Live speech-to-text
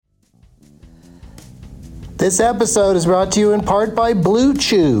This episode is brought to you in part by Blue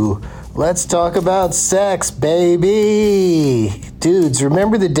Chew. Let's talk about sex, baby. Dudes,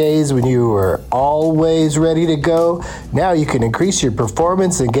 remember the days when you were always ready to go? Now you can increase your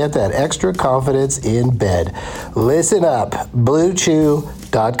performance and get that extra confidence in bed. Listen up,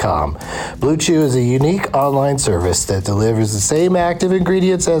 BlueChew.com. Blue Chew is a unique online service that delivers the same active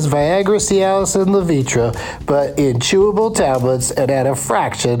ingredients as Viagra, Cialis, and Levitra, but in chewable tablets and at a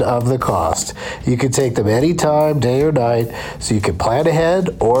fraction of the cost. You can take them anytime, day or night, so you can plan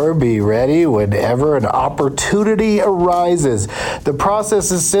ahead or be ready whenever an opportunity arises. The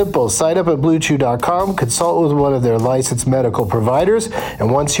process is simple. Sign up at BlueChew.com, consult with one of their licensed medical providers, and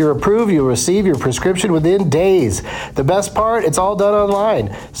once you're approved, you'll receive your prescription within days. The best part, it's all done online,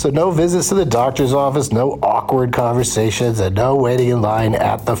 so no visits to the doctor's office, no awkward conversations, and no waiting in line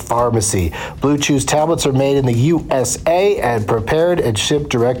at the pharmacy. Blue Chew's tablets are made in the USA and prepared and shipped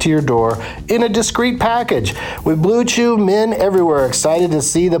direct to your door in a discreet package. With Blue Chew, men everywhere are excited to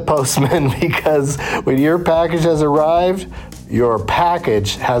see the postman because when your package has arrived, your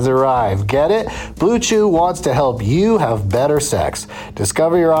package has arrived. Get it? Blue Chew wants to help you have better sex.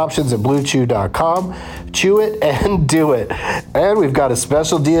 Discover your options at BlueChew.com. Chew it and do it. And we've got a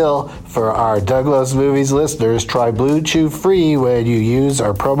special deal for our Douglas Movies listeners. Try Blue Chew free when you use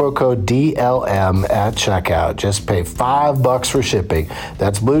our promo code DLM at checkout. Just pay $5 for shipping.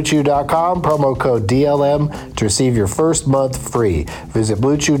 That's BlueChew.com, promo code DLM to receive your first month free. Visit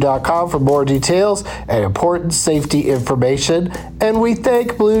BlueChew.com for more details and important safety information. And we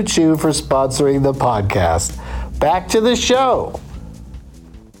thank Blue Chew for sponsoring the podcast. Back to the show.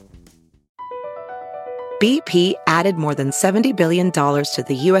 BP added more than $70 billion to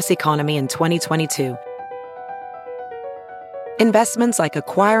the U.S. economy in 2022. Investments like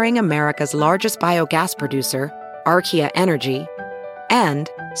acquiring America's largest biogas producer, Archaea Energy,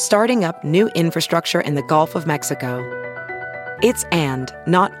 and starting up new infrastructure in the Gulf of Mexico. It's and,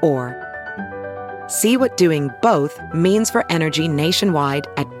 not or. See what doing both means for energy nationwide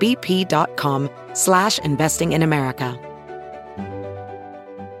at bp.com/investing in America.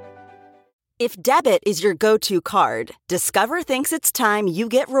 If debit is your go-to card, Discover thinks it's time you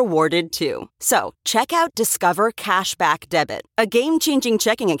get rewarded too. So, check out Discover Cashback Debit, a game-changing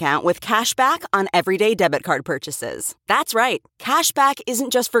checking account with cashback on everyday debit card purchases. That's right, cashback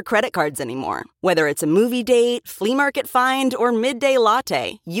isn't just for credit cards anymore. Whether it's a movie date, flea market find, or midday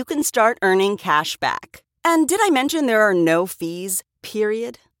latte, you can start earning cash back. And did I mention there are no fees,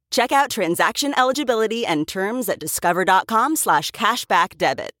 period? Check out transaction eligibility and terms at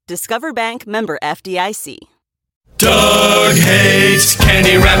discover.com/cashbackdebit. Discover Bank, member FDIC. Doug hates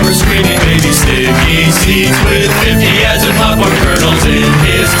candy wrappers, screaming baby sticky seeds with 50 as in popcorn kernels in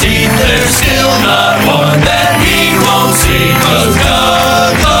his teeth. There's still not one that he won't see, 'cause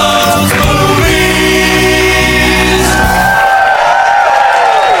Doug loves movies.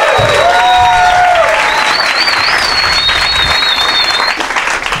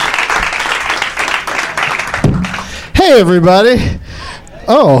 Hey, everybody.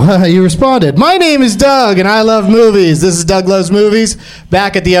 Oh, you responded. My name is Doug, and I love movies. This is Doug Loves Movies,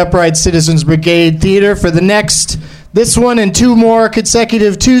 back at the Upright Citizens Brigade Theater for this one and two more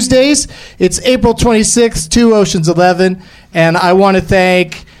consecutive Tuesdays. It's April 26th, 2 Oceans 11, and I want to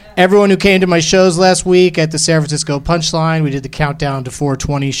thank everyone who came to my shows last week at the San Francisco Punchline. We did the Countdown to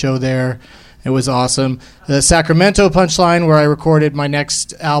 420 show there. It was awesome. The Sacramento Punchline, where I recorded my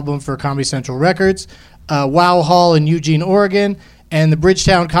next album for Comedy Central Records. Wow Hall in Eugene, Oregon, and the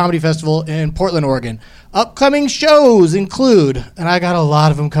Bridgetown Comedy Festival in Portland, Oregon. Upcoming shows include, and I got a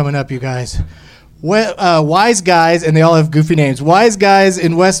lot of them coming up, you guys. Wise Guys, and they all have goofy names. Wise Guys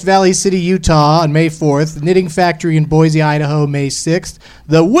in West Valley City, Utah on May 4th. Knitting Factory in Boise, Idaho, May 6th.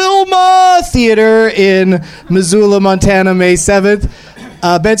 The Wilma Theater in Missoula, Montana, May 7th.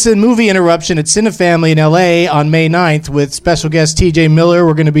 Benson Movie Interruption at Cinefamily in L.A. on May 9th with special guest T.J. Miller.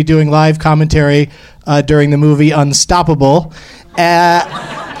 We're going to be doing live commentary during the movie Unstoppable.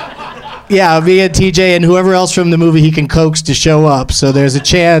 Yeah, me and T.J. and whoever else from the movie he can coax to show up. So there's a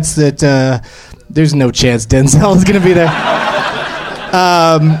chance that there's no chance Denzel is going to be there.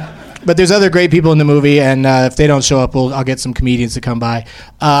 But there's other great people in the movie, and if they don't show up, I'll get some comedians to come by.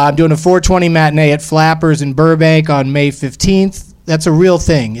 I'm doing a 420 matinee at Flappers in Burbank on May 15th. That's a real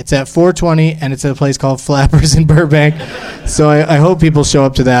thing. It's at 420, and it's at a place called Flappers in Burbank. So I hope people show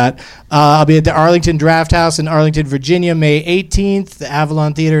up to that. I'll be at the Arlington Draft House in Arlington, Virginia, May 18th. The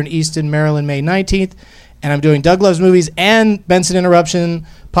Avalon Theater in Easton, Maryland, May 19th. And I'm doing Doug Loves Movies and Benson Interruption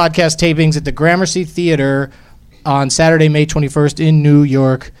podcast tapings at the Gramercy Theater on Saturday, May 21st in New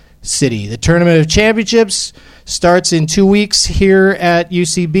York City. The Tournament of Championships starts in 2 weeks here at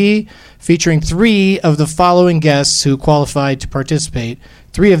UCB, featuring 3 of the following guests who qualified to participate.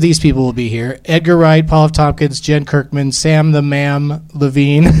 3 of these people will be here: Edgar Wright, Paul F. Tompkins, Jen Kirkman, Sam the Mam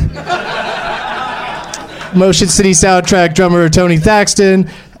Levine, Motion City soundtrack drummer Tony Thaxton,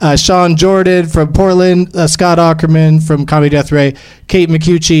 Sean Jordan from Portland, Scott Ackerman from Comedy Death Ray, Kate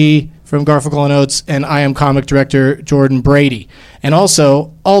McCucci from Garfunkel and Oates, and I Am Comic director Jordan Brady. And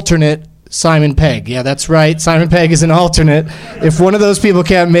also, alternate Simon Pegg. Yeah, that's right. Simon Pegg is an alternate. If one of those people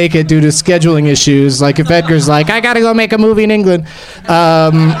can't make it due to scheduling issues, like if Edgar's like, I got to go make a movie in England,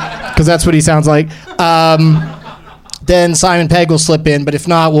 because that's what he sounds like, then Simon Pegg will slip in. But if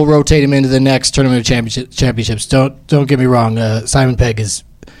not, we'll rotate him into the next Tournament of Championships. Don't get me wrong. Simon Pegg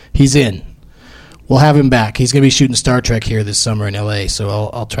he's in. We'll have him back. He's going to be shooting Star Trek here this summer in LA, so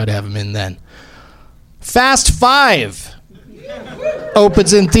I'll try to have him in then. Fast 5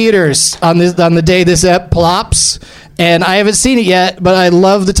 opens in theaters on the day this ep plops, and I haven't seen it yet, but I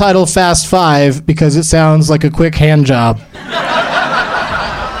love the title Fast 5 because it sounds like a quick hand job.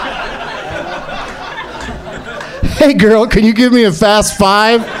 Hey girl, can you give me a Fast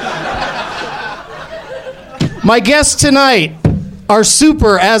 5? My guests tonight are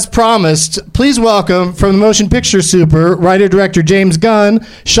super, as promised. Please welcome, from the Motion Picture Super, writer-director James Gunn,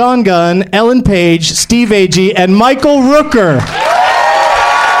 Sean Gunn, Ellen Page, Steve Agee, and Michael Rooker.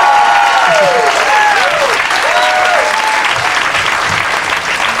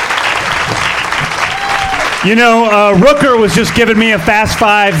 You know, Rooker was just giving me a Fast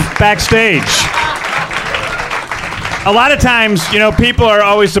 5 backstage. A lot of times, you know, people are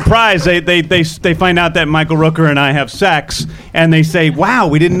always surprised. They find out that Michael Rooker and I have sex, and they say, "Wow,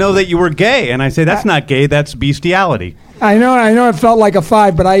 we didn't know that you were gay." And I say, "That's not gay. That's bestiality." I know. It felt like a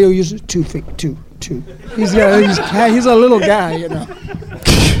 5, but I use 2. He's a little guy, you know.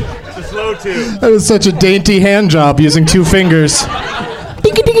 It's a slow 2. That was such a dainty hand job using 2 fingers.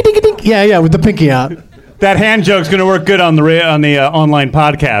 Dinky, dinky, dinky, dinky. Yeah, with the pinky out. That hand joke's going to work good on the online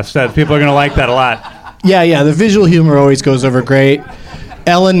podcast. People are going to like that a lot. Yeah, the visual humor always goes over great.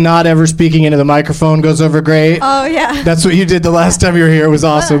 Ellen not ever speaking into the microphone goes over great. Oh, yeah. That's what you did the last time you were here. It was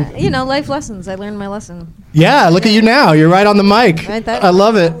awesome. Life lessons. I learned my lesson. Yeah, look at you now. You're right on the mic. Right there. I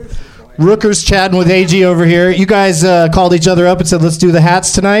love it. Rooker's chatting with Agee over here. You guys called each other up and said, let's do the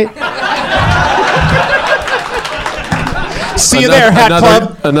hats tonight. See you there, Hat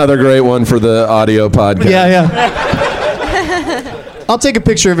Club. Another great one for the audio podcast. Yeah. I'll take a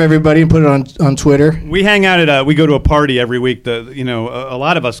picture of everybody and put it on Twitter. We hang out we go to a party every week. A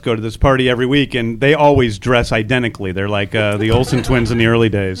lot of us go to this party every week, and they always dress identically. They're like the Olsen twins in the early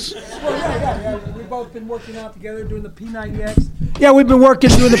days. Yeah. We've both been working out together doing the P90X. Yeah, we've been working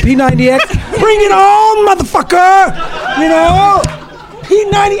doing the P90X. Bring it on, motherfucker! You know,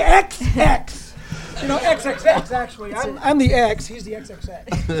 P90XX. You know, XXX, actually. I'm the X. He's the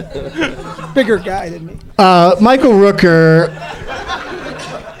XXX. Bigger guy than me. Michael Rooker.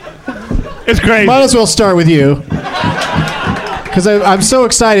 It's great. Might as well start with you. Because I'm so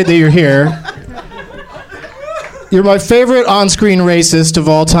excited that you're here. You're my favorite on-screen racist of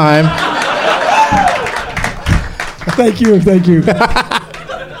all time. Thank you.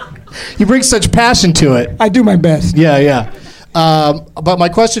 You bring such passion to it. I do my best. Yeah. But my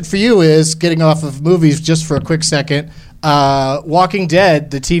question for you is, getting off of movies just for a quick second, Walking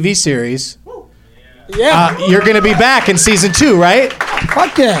Dead, the TV series. Yeah. You're going to be back in season 2, right?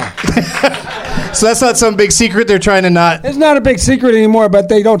 Fuck yeah. So that's not some big secret they're trying to not... It's not a big secret anymore, but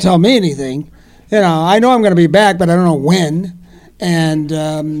they don't tell me anything. You know, I know I'm going to be back, but I don't know when. And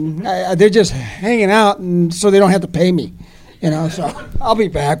they're just hanging out, and so they don't have to pay me. You know, so I'll be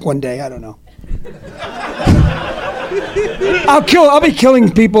back one day. I don't know. I'll be killing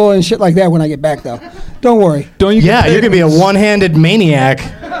people and shit like that when I get back, though. Don't worry. You're gonna be a one-handed maniac.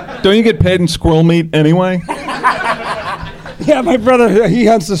 Don't you get paid in squirrel meat anyway? Yeah, my brother, he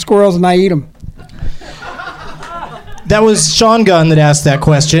hunts the squirrels and I eat them. That was Sean Gunn that asked that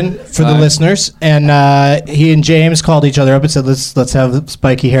question for the listeners, and he and James called each other up and said, "Let's have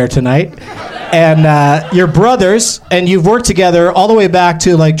spiky hair tonight." And you're brothers, and you've worked together all the way back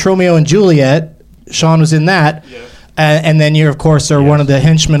to like Tromeo and Juliet. Sean was in that. Yeah. And then you, of course, are one of the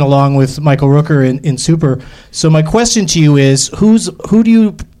henchmen along with Michael Rooker in Super. So my question to you is, who do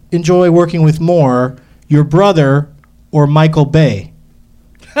you enjoy working with more, your brother or Michael Bay?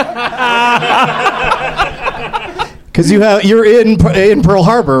 Because you're in Pearl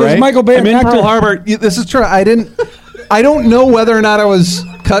Harbor, right? Is Michael Bay I'm in Pearl Harbor. This is true. I don't know whether or not I was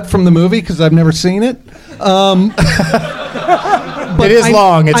cut from the movie because I've never seen it. But It is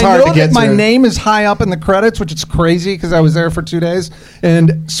long. It's hard to get I know that my through. name is high up in the credits, which is crazy because I was there for 2 days.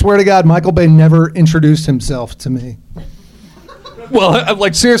 And swear to God, Michael Bay never introduced himself to me. Well,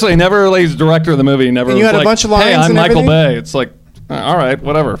 like seriously, never like he's the director of the movie. Never. And you was had a like, bunch of lines Hey, I'm and Michael everything? Bay. It's like, all right,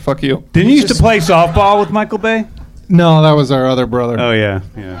 whatever. Fuck you. Didn't you used to play softball with Michael Bay? No, that was our other brother. Oh yeah.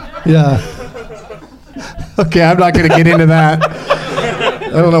 Yeah. Okay, I'm not going to get into that. I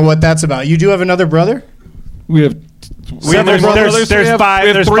don't know what that's about. You do have another brother? We have. There's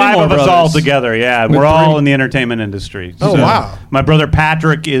five of us all together. together. Yeah, We we're have all three. in the entertainment industry. Oh, wow. My brother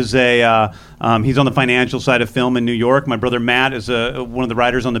Patrick is he's on the financial side of film in New York. My brother Matt is one of the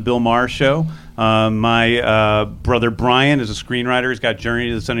writers on the Bill Maher show. My brother Brian is a screenwriter. He's got Journey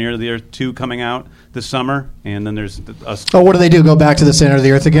to the Center of the Earth 2 coming out this summer. And then there's us. Oh, what do they do? Go back to the center of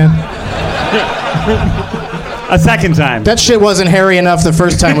the earth again? A second time. That shit wasn't hairy enough the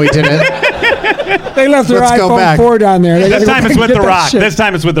first time we did it. They left their Let's go iPhone back. 4 down there. They This gotta time go it's back with and The get that Rock. shit. This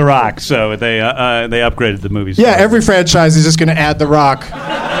time it's with The Rock. So they upgraded the movie. Yeah, every franchise is just going to add The Rock.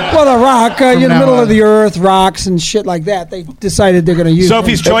 Well, The Rock, in the now middle on. of the earth, rocks and shit like that. They decided they're going to use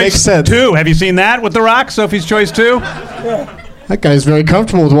Sophie's him. Choice makes sense. 2. Have you seen that with The Rock? Sophie's Choice 2? That guy's very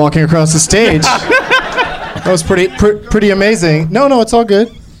comfortable with walking across the stage. That was pretty amazing. No, it's all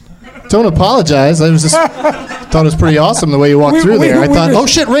good. Don't apologize. I was just thought it was pretty awesome the way you walked through there. I thought, oh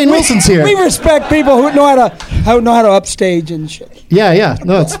shit, Rainn Wilson's here. We respect people who know how to upstage and shit. Yeah.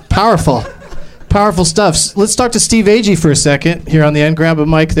 No, it's powerful. Powerful stuff. Let's talk to Steve Agee for a second here on the end. Grab a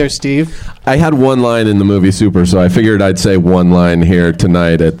mic there, Steve. I had one line in the movie Super, so I figured I'd say one line here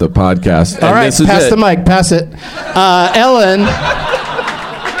tonight at the podcast. All right, pass the mic. Pass it. Ellen.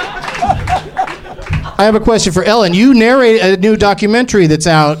 I have a question for Ellen. You narrate a new documentary that's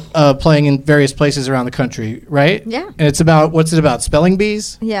out playing in various places around the country, right? Yeah. And it's about, what's it about? Spelling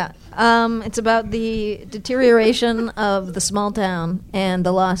bees? Yeah. It's about the deterioration of the small town and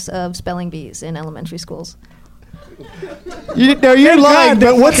the loss of spelling bees in elementary schools. You're Thank lying, God but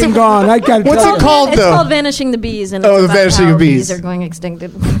they're what's fucking it gone? I gotta What's tell it you. called, It's though? called Vanishing the Bees, and Oh, it's the about Vanishing how of Bees. are going extinct.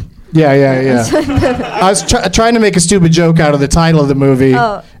 Yeah. I was trying to make a stupid joke out of the title of the movie,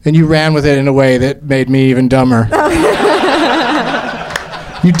 and you ran with it in a way that made me even dumber.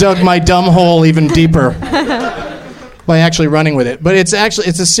 You dug my dumb hole even deeper by actually running with it. But it's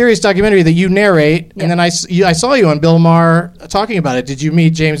a serious documentary that you narrate, and then I saw you on Bill Maher talking about it. Did you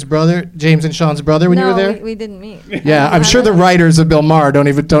meet James and Sean's brother when you were there? No, we didn't meet. Yeah, I'm sure the writers of Bill Maher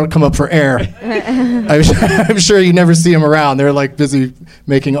don't come up for air. I'm sure you never see them around. They're like busy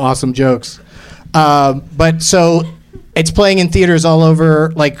making awesome jokes. But so it's playing in theaters all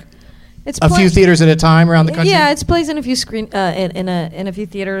over, like It's a few theaters at a time around the country. Yeah, it plays in a few in a few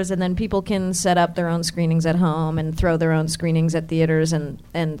theaters, and then people can set up their own screenings at home and throw their own screenings at theaters, and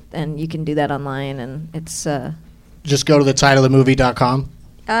you can do that online, and it's Just go to the titleofthemovie.com.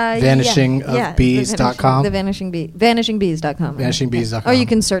 Vanishingofbees.com. Vanishingbees.com. Vanishingbees.com. Or you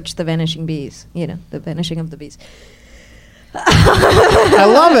can search The Vanishing Bees, The Vanishing of the Bees. I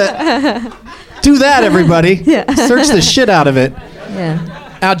love it. Do that, everybody. Yeah. Search the shit out of it.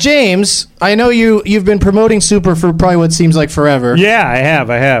 Yeah. Now, James, I know you've been promoting Super for probably what seems like forever. Yeah, I have.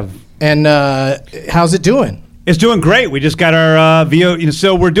 And how's it doing? It's doing great. We just got our VO.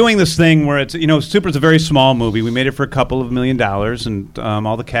 So we're doing this thing where it's Super's a very small movie. We made it for a couple of $1 million, and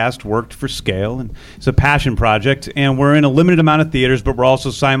all the cast worked for scale, and it's a passion project. And we're in a limited amount of theaters, but we're also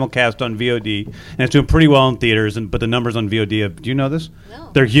simulcast on VOD, and it's doing pretty well in theaters. But the numbers on VOD, do you know this? No.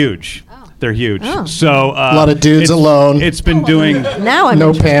 They're huge. They're huge. Oh. So a lot of dudes alone. It's been doing now. I'm no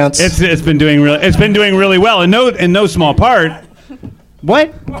interested. pants. It's been doing really well. In no small part.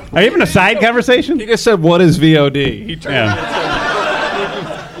 What? Are you having a side conversation? He just said, "What is VOD?" Yeah.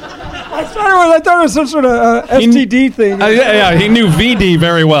 I thought it was some sort of STD thing. Yeah, he knew VD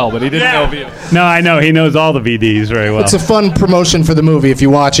very well, but he didn't know VOD. No, I know. He knows all the VDs very well. It's a fun promotion for the movie. If you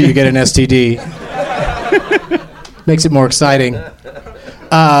watch it, you get an STD. Makes it more exciting.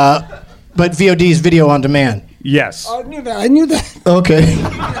 But VOD is video on demand. Yes. I knew that. Okay.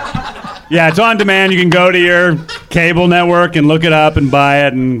 Yeah, it's on demand. You can go to your cable network and look it up and buy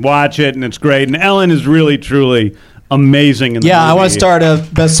it and watch it, and it's great. And Ellen is really, truly amazing in the movie. I want to start a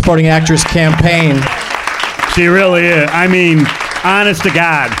Best Supporting Actress campaign. She really is. I mean, honest to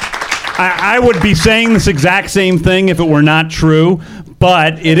God. I would be saying this exact same thing if it were not true,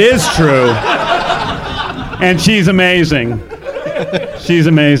 but it is true. And she's amazing. She's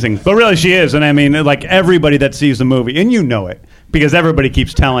amazing. But really, she is. And I mean, like everybody that sees the movie, and you know it, because everybody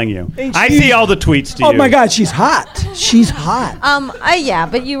keeps telling you. I see all the tweets to you. Oh my God, she's hot. She's hot. Yeah,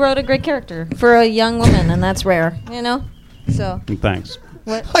 but you wrote a great character for a young woman, and that's rare, So. Thanks.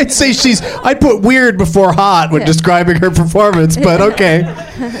 I'd say I'd put weird before hot when describing her performance, but okay.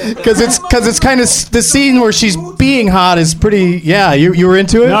 Because it's kind of the scene where she's being hot is pretty. Yeah, you were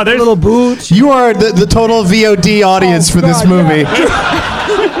into it. No, there's Little boots. You are the total VOD audience for this God, movie.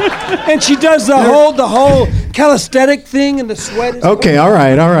 And she does the whole calisthenic thing and the sweat. Okay, all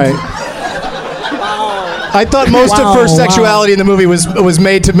right. I thought most of her sexuality in the movie was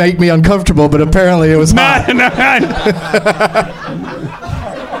made to make me uncomfortable, but apparently it was hot.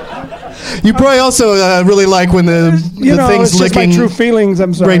 You probably also really like when the thing's it's just licking my true feelings.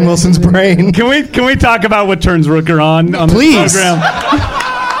 I'm sorry. Rainn Wilson's brain. Can we talk about what turns Rooker on Please. this program?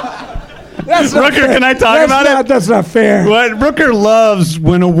 Rooker, can I talk about it? That's not fair. What Rooker loves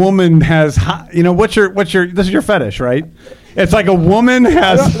when a woman has, what's your this is your fetish, right? It's like a woman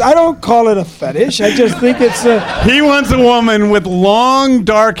has. I don't call it a fetish. I just think it's a. He wants a woman with long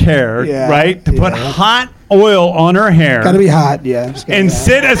dark hair, right, to put hot oil on her hair. Gotta be hot, yeah. And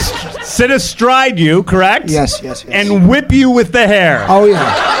sit astride you, correct? Yes. And whip you with the hair. Oh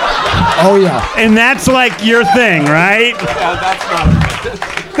yeah. And that's like your thing, right?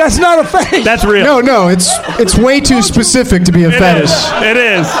 That's not a fetish. That's real. No, it's way too specific to be a fetish. It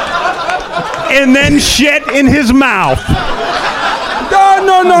is. And then shit in his mouth.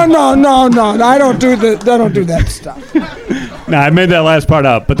 No. I don't do that stuff. No, I made that last part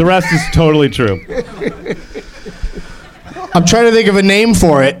up, but the rest is totally true. I'm trying to think of a name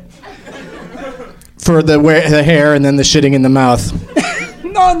for it. For the hair and then the shitting in the mouth.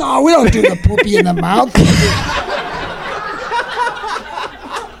 No, we don't do the poopy in the mouth.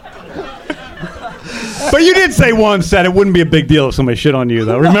 But you did say once that it wouldn't be a big deal if somebody shit on you,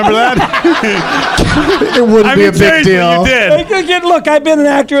 though. Remember that? It wouldn't be a big deal. You did. Look, I've been an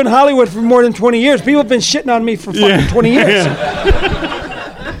actor in Hollywood for more than 20 years. People have been shitting on me for fucking 20 years.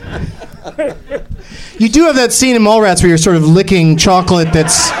 You do have that scene in Mallrats where you're sort of licking chocolate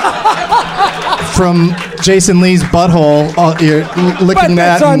that's from Jason Lee's butthole. You're licking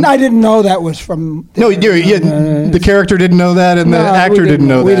that. I didn't know that was from. No, the character didn't know that, and the actor didn't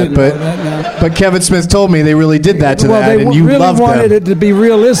know that. But Kevin Smith told me they really did that to that, and you really loved wanted them. it to be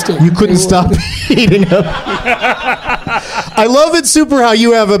realistic. You couldn't stop eating them. I love it super how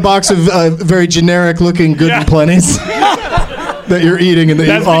you have a box of very generic-looking Good and Plenty's that you're eating and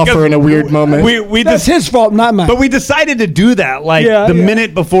that you offer in a weird moment. That's his fault, not mine. But we decided to do that the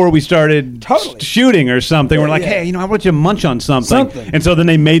minute before we started shooting or something. We're like, hey, I want you to munch on something. And so then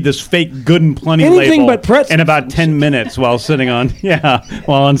they made this fake Good and Plenty Anything label but pretzels. in about 10 minutes while sitting on,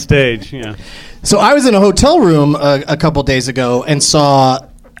 while on stage. Yeah. So I was in a hotel room a couple days ago and saw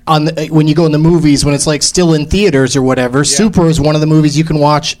when you go in the movies when it's like still in theaters or whatever. Super is one of the movies you can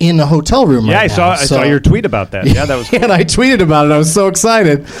watch in a hotel room. Yeah, right I saw your tweet about that. Yeah, that was cool. And I tweeted about it. I was so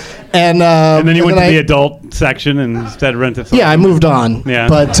excited. And then you went to the adult section and instead rented something. Yeah, I moved on. Yeah.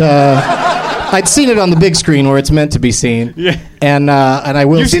 But I'd seen it on the big screen where it's meant to be seen. Yeah. And I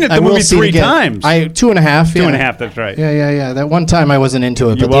will. You've seen it the movie 3 times. 2.5. 2.5. That's right. Yeah. That one time I wasn't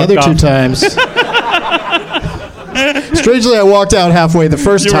into it, but the other 2 times. Strangely, I walked out halfway the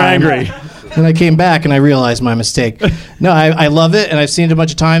first time. You were angry. And I came back and I realized my mistake. No, I love it, and I've seen it a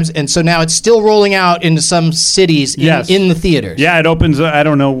bunch of times, and so now it's still rolling out into some cities in the theaters. Yeah, it opens. I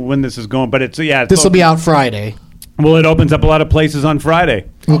don't know when this is going, but it's This will be out Friday. Well, it opens up a lot of places on Friday.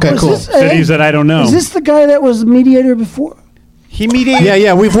 Okay, cool. Cities that I don't know. Is this the guy that was mediator before? He mediated.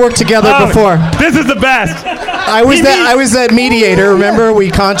 Yeah, we've worked together before. This is the best. I was that mediator. Remember, we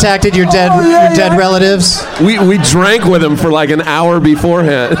contacted your dead relatives. We drank with him for like an hour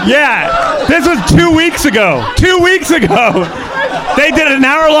beforehand. Yeah, this was 2 weeks ago. 2 weeks ago, they did an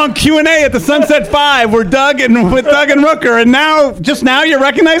hour-long Q&A at the Sunset 5 with Doug and Rooker, and now you're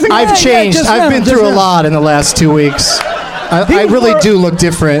recognizing. I've changed. I've been through a lot in the last 2 weeks. I really do look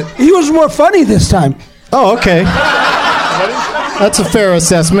different. He was more funny this time. Oh, okay. That's a fair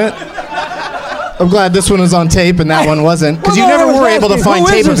assessment. I'm glad this one was on tape and that one wasn't, because you never were able to find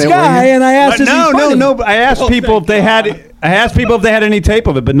tape of it. And I asked, no. I asked people if they had. I asked people if they had any tape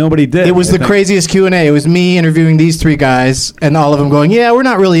of it, but nobody did. It was the craziest Q&A. It was me interviewing these 3 guys, and all of them going, "Yeah, we're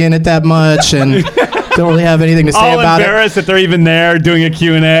not really in it that much, and don't really have anything to say about it." All embarrassed that they're even there doing a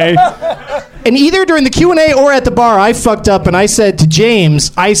Q&A. And either during the Q&A or at the bar, I fucked up and I said to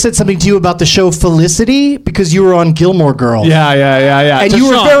James, I said something to you about the show Felicity because you were on Gilmore Girls. Yeah. And you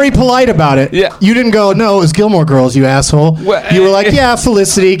were very polite about it. Yeah. You didn't go, "No, it was Gilmore Girls, you asshole." Well, you were like, "Yeah,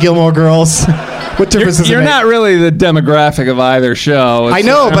 Felicity, Gilmore Girls." What difference does it make? You're not really the demographic of either show. I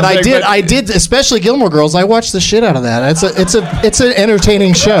know, but I did, especially Gilmore Girls. I watched the shit out of that. It's an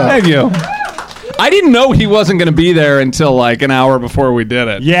entertaining show. Thank you. I didn't know he wasn't going to be there until like an hour before we did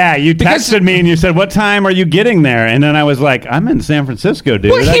it. Yeah, you texted me and you said, "What time are you getting there?" And then I was like, "I'm in San Francisco,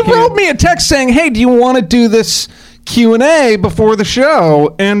 dude." Well, he wrote me a text saying, "Hey, do you want to do this Q&A before the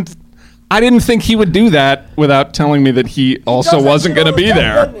show?" And I didn't think he would do that without telling me that he also wasn't going to be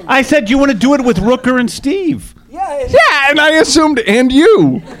there. I said, "You want to do it with Rooker and Steve?" Yeah, and I assumed, and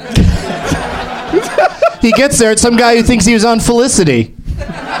you. He gets there, it's some guy who thinks he was on Felicity.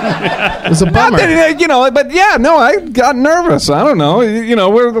 It was a bummer. But yeah, no, I got nervous. I don't know.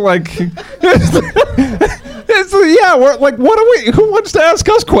 We're like, we're like, what are we? Who wants to ask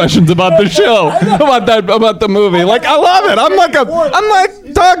us questions about the show, about the movie? Like, I love it. I'm like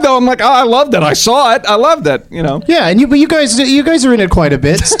Doug though. I'm like, oh, I loved it. I saw it. I loved it. Yeah, and you guys are in it quite a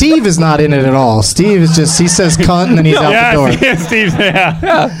bit. Steve is not in it at all. Steve is just he says cunt and then he's out the door. Yeah, Steve's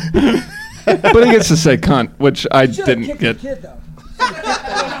yeah. But he gets to say cunt, which I didn't get.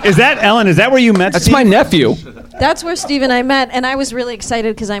 Is that Ellen? Is that where you met? That's Steve? my nephew. That's where Steve and I met, and I was really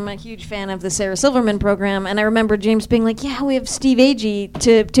excited because I'm a huge fan of the Sarah Silverman program, and I remember James being like, yeah, we have Steve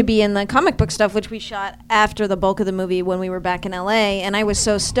Agee to be in the comic book stuff, which we shot after the bulk of the movie when we were back in L.A., and I was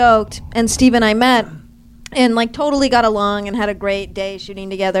so stoked, and Steve and I met and like totally got along and had a great day shooting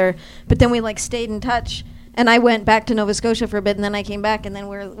together, but then we like stayed in touch, and I went back to Nova Scotia for a bit, and then I came back, and then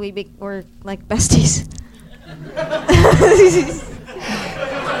we're like besties.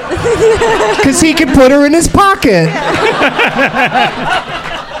 Because he can put her in his pocket.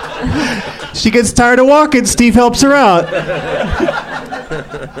 She gets tired of walking, Steve helps her out.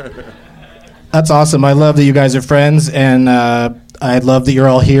 That's awesome. I love that you guys are friends, and I love that you're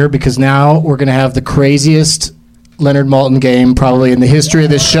all here because now we're going to have the craziest Leonard Maltin game probably in the history of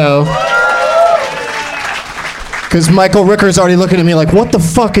this show. Because Michael Rooker's already looking at me like, what the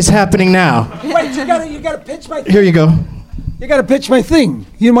fuck is happening now? Wait, you gotta pitch my thing. Here you go. You gotta pitch my thing.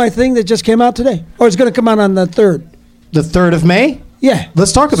 My thing that just came out today. Or it's gonna come out on the 3rd. The 3rd of May? Yeah.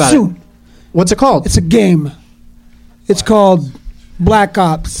 Let's talk about Soon. it. What's it called? It's a game. It's called Black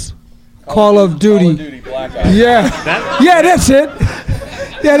Ops. Call of Duty. Black Ops. Yeah. That's it.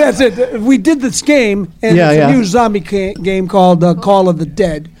 Yeah, that's it. We did this game, and it's a new zombie game called Call of the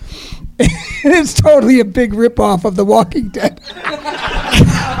Dead. It's totally a big ripoff of The Walking Dead.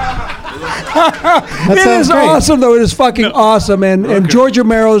 It is great. Awesome, though. It is fucking awesome, and George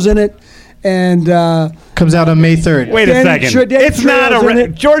Romero's in it, and comes out on May 3rd. Wait a second. It's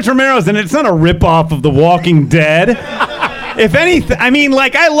not George Romero's in it. It's not a ripoff of The Walking Dead. If anything, I mean,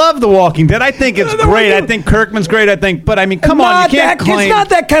 like, I love The Walking Dead. I think it's great. I think Kirkman's great. But I mean, come on, you can't claim. It's not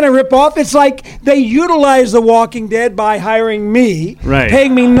that kind of ripoff. It's like they utilize The Walking Dead by hiring me,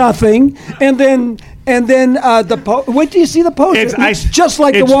 paying me nothing, and then what do you see the poster? It's just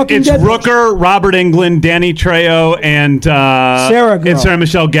like The Walking Dead. It's Rooker, Robert Englund, Danny Trejo, and Sarah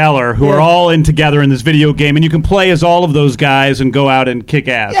Michelle Gellar, who are all in together in this video game, and you can play as all of those guys and go out and kick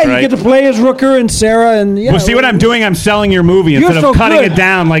ass. Yeah, right? You get to play as Rooker and Sarah, and well, see what I'm doing? I'm selling your movie instead of cutting it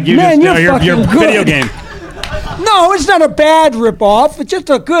down like you just your video game. No, it's not a bad ripoff. It's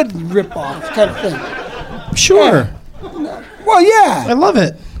just a good ripoff kind of thing. Sure. Yeah. Well, yeah. I love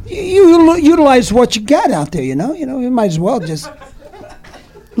it. You utilize what you got out there, you might as well just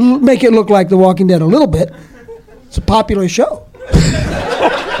make it look like The Walking Dead a little bit. It's a popular show.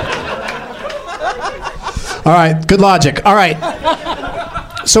 All right, good logic. All right.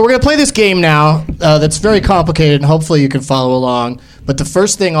 So we're going to play this game now that's very complicated, and hopefully you can follow along. But the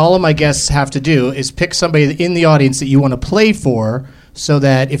first thing all of my guests have to do is pick somebody in the audience that you want to play for, so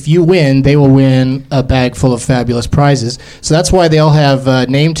that if you win, they will win a bag full of fabulous prizes. So that's why they all have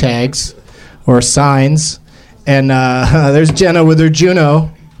name tags or signs. And there's Jenna with her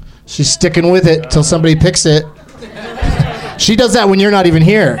Juno. She's sticking with it till somebody picks it. She does that when you're not even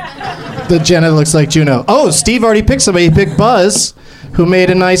here. The Jenna looks like Juno. Oh, Steve already picked somebody. He picked Buzz, who made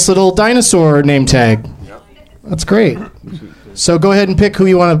a nice little dinosaur name tag. That's great. So go ahead and pick who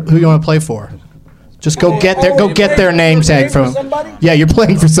you want to play for. Just go get their name tag from them. Yeah, you're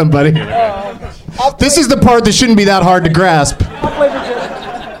playing for somebody. This is the part that shouldn't be that hard to grasp. I'll play for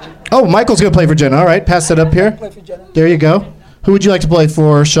Jenna. Oh, Michael's going to play for Jenna. All right, pass that up here. There you go. Who would you like to play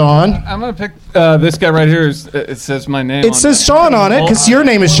for, Sean? I'm going to pick this guy right here. It says my name. It says Sean on it because your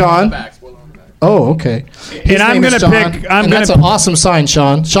name is Sean. Oh, okay. And I'm going to pick. That's an awesome sign,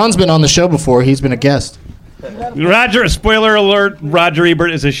 Sean. Sean's been on the show before. He's been a guest. Roger, spoiler alert, Roger Ebert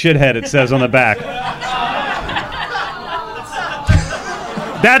is a shithead, it says on the back.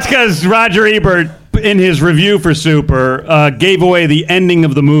 That's because Roger Ebert, in his review for Super, gave away the ending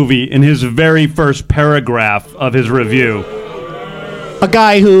of the movie in his very first paragraph of his review. A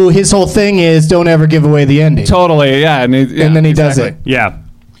guy who his whole thing is don't ever give away the ending. Totally, yeah. And then he does it. Yeah.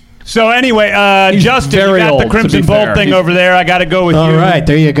 So anyway, Justin, you very got old, the to Crimson be Bolt fair. thing over there. I got to go with you. All right,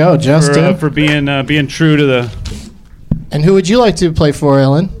 there you go, Justin. For being true to the. And who would you like to play for,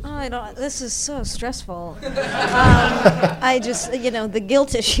 Ellen? Oh, I don't. This is so stressful. I just, the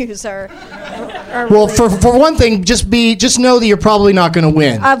guilt issues are Well, really for one thing, just know that you're probably not going to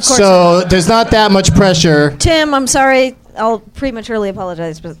win. Of course So not. there's not that much pressure. Tim, I'm sorry. I'll prematurely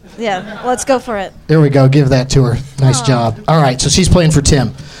apologize, but yeah, let's go for it. There we go. Give that to her. Nice job. All right, so she's playing for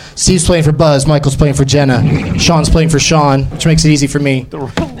Tim. Steve's playing for Buzz. Michael's playing for Jenna. Sean's playing for Sean, which makes it easy for me.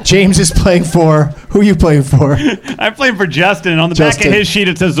 James is playing for... Who are you playing for? I'm playing for Justin. And on the back Justin. of his sheet,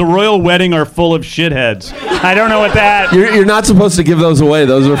 it says, the royal wedding are full of shitheads. I don't know what that... You're not supposed to give those away.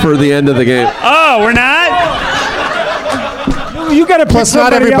 Those are for the end of the game. Oh, we're not? You got to Plus,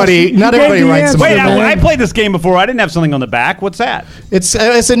 not everybody writes them. Wait, I played this game before. I didn't have something on the back. What's that?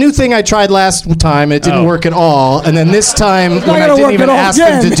 It's a new thing I tried last time. It didn't work at all. And then this time, when I gonna didn't work even at all ask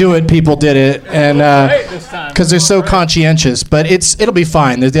them again. to do it, people did it. And because they're so conscientious. But it'll be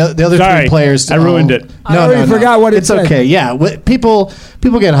fine. The other Sorry, three players... I ruined it. I already forgot what it It's said. okay. Yeah. People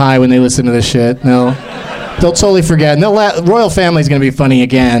get high when they listen to this shit. They'll totally forget. And Royal Family's going to be funny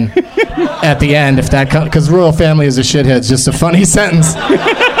again at the end if that comes... Because Royal Family is a shithead. It's just a funny sentence.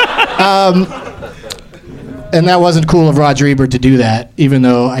 And that wasn't cool of Roger Ebert to do that, even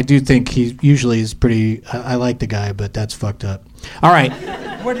though I do think he usually is pretty... I like the guy, but that's fucked up. All right.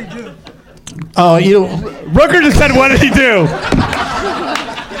 What did he do? Oh, Rooker just said, what did he do?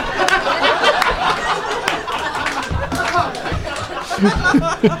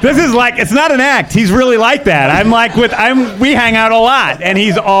 This is like, it's not an act. He's really like that. We hang out a lot, and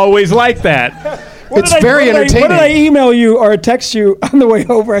he's always like that. It's very entertaining. What did I email you or text you on the way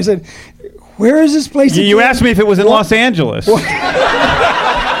over? I said, where is this place? You asked me if it was in Los Angeles. Do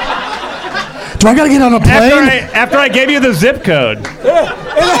I got to get on a plane? After I gave you the zip code.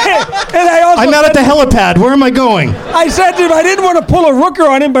 And I also I'm not at the helipad. Where am I going? I said to him, I didn't want to pull a Rooker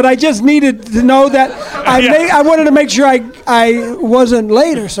on him, but I just needed to know that I wanted to make sure I wasn't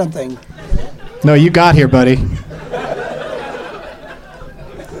late or something. No, you got here, buddy.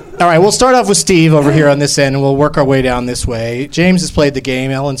 All right, we'll start off with Steve over here on this end, and we'll work our way down this way. James has played the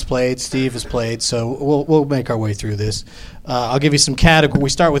game. Ellen's played. Steve has played. So we'll make our way through this. I'll give you some categories. We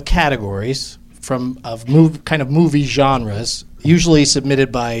start with categories of movie genres, usually submitted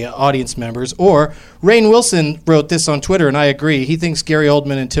by audience members. Or Rainn Wilson wrote this on Twitter, and I agree. He thinks Gary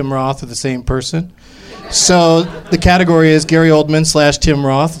Oldman and Tim Roth are the same person. So the category is Gary Oldman / Tim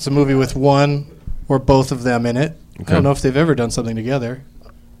Roth. It's a movie with one or both of them in it. Okay. I don't know if they've ever done something together.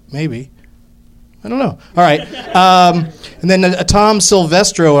 Maybe. I don't know. All right. And then Tom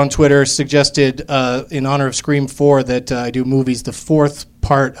Silvestro on Twitter suggested, in honor of Scream 4, that I do movies the fourth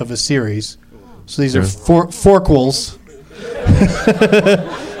part of a series. So these are forquels.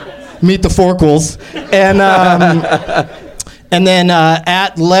 Meet the forquels. And then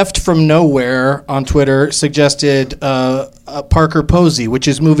at Left From Nowhere on Twitter suggested Parker Posey, which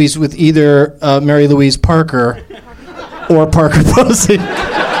is movies with either Mary Louise Parker or Parker Posey.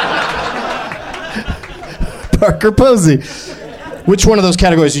 Parker Posey. Which one of those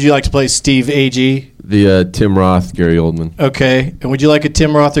categories would you like to play, Steve Agee? The Tim Roth, Gary Oldman. Okay. And would you like a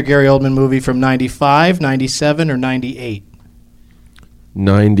Tim Roth or Gary Oldman movie from 95, 97, or 98?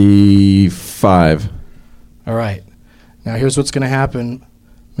 95. All right. Now here's what's going to happen,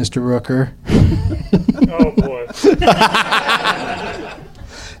 Mr. Rooker. Oh, boy.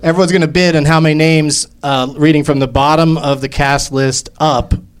 Everyone's going to bid on how many names, reading from the bottom of the cast list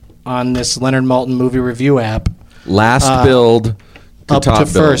up on this Leonard Maltin movie review app. Last build to up top to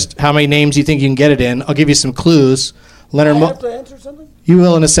build. first. How many names do you think you can get it in? I'll give you some clues. Leonard I have Maltin. to answer something? You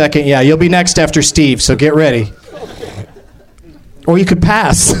will in a second. Yeah, you'll be next after Steve, so get ready. Or you could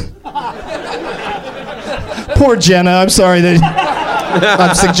pass. Poor Jenna. I'm sorry that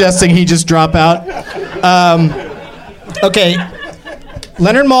I'm suggesting he just drop out. Okay.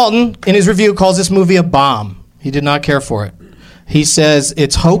 Leonard Maltin, in his review, calls this movie a bomb. He did not care for it. He says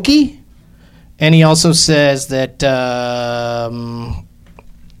it's hokey, and he also says that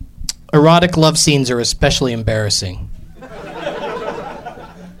erotic love scenes are especially embarrassing.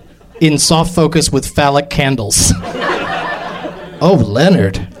 In soft focus with phallic candles. Oh,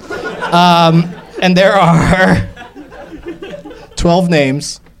 Leonard. And there are 12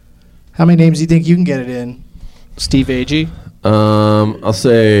 names. How many names do you think you can get it in, Steve Agee? I'll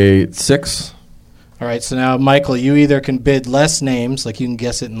say 6. All right, so now, Michael, you either can bid less names, like you can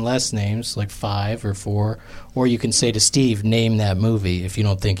guess it in less names, like 5 or 4, or you can say to Steve, name that movie if you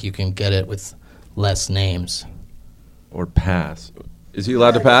don't think you can get it with less names. Or pass. Is he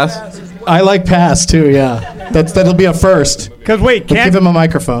allowed to pass? I like pass too. Yeah, that'll be a first. Because wait, Give him a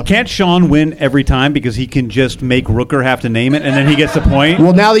microphone. Can't Sean win every time because he can just make Rooker have to name it and then he gets the point?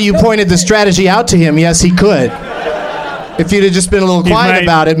 Well, now that you pointed the strategy out to him, yes, he could. If you'd have just been a little quiet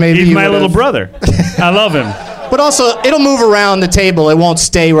about it, maybe he's my little brother. I love him. But also, it'll move around the table. It won't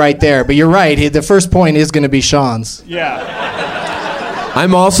stay right there. But you're right. The first point is going to be Sean's. Yeah.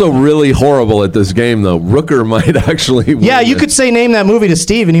 I'm also really horrible at this game, though. Rooker might actually win. Yeah, you could say name that movie to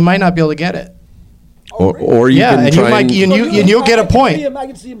Steve, and he might not be able to get it. Or you can and try you'll get a point. I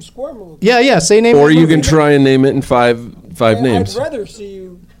can see him squirm a little bit. Yeah, say name. Or that you movie. can try and name it in five names. I'd rather see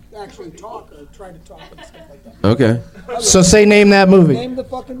you actually talk or try to talk and stuff like that. Okay. So say name that movie. Name the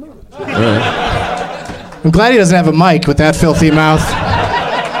fucking movie. All right. I'm glad he doesn't have a mic with that filthy mouth.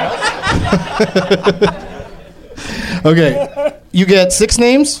 Okay, you get 6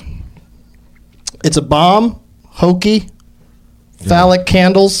 names. It's a bomb, hokey, phallic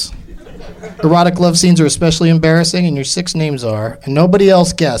candles, erotic love scenes are especially embarrassing, and your 6 names are, and nobody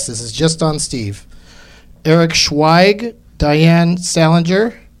else guessed, this is just on Steve, Eric Schweig, Diane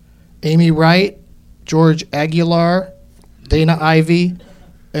Salinger, Amy Wright, George Aguilar, Dana Ivey,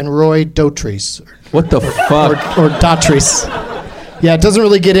 and Roy Dotrice. What the fuck? Or Dotrice. Yeah, it doesn't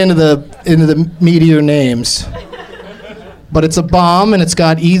really get into the meatier names. But it's a bomb, and it's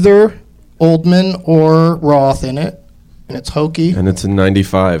got either Oldman or Roth in it, and it's hokey. And it's in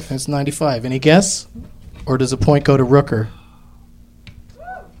 95. And it's 95. Any guess? Or does a point go to Rooker?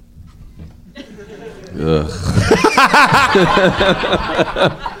 Ugh.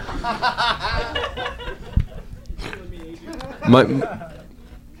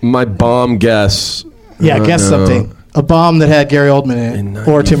 My bomb guess. Yeah, guess something. A bomb that had Gary Oldman in it,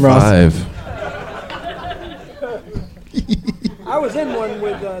 or Tim Roth. I was in one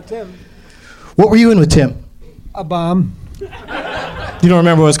with Tim. What were you in with Tim? A bomb. You don't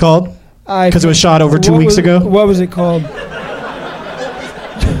remember what it was called? Because it was shot over 2 weeks ago? What was it called?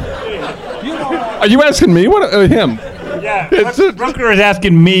 Are you asking me? What? Him? Yeah. Rooker is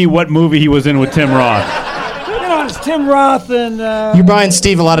asking me what movie he was in with Tim Roth. It's Tim Roth and... You're buying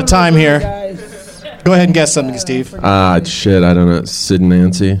Steve a lot of time here. Go ahead and guess something, Steve. Shit, I don't know. Sid and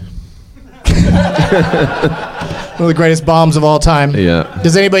Nancy. One of the greatest bombs of all time. Yeah.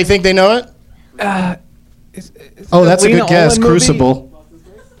 Does anybody think they know it? That's a good guess. Crucible.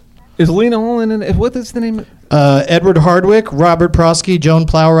 Is Lena Olin in it? What is the name? Edward Hardwick, Robert Prosky, Joan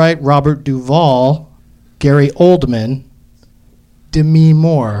Plowright, Robert Duvall, Gary Oldman, Demi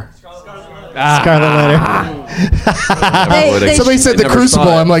Moore. Scarlet Letter. Somebody said The Crucible.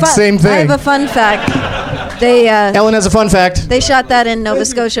 I'm like, same thing. I have a fun fact. Ellen has a fun fact. They shot that in Nova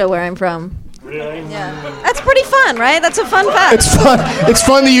Scotia, where I'm from. Really? Yeah. That's pretty fun, right? That's a fun fact. It's fun. It's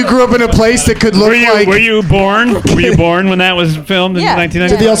fun that you grew up in a place that could look like... Were you born? Were you born when that was filmed in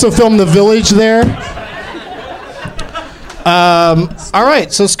 1990? Did they also film The Village there? All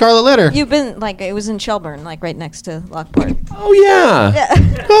right, so Scarlet Letter. You've been, it was in Shelburne, right next to Lockport. Oh, yeah.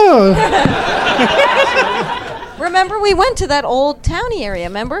 Oh. Remember, we went to that old towny area,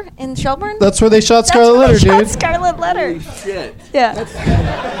 remember? In Shelburne? That's where they shot Scarlet Letter, dude. Scarlet Letter. Holy shit. Yeah.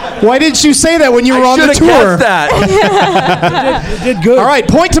 Why didn't you say that when you were on the tour? That. You did good. All right,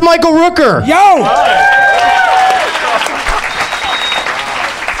 point to Michael Rooker. Yo!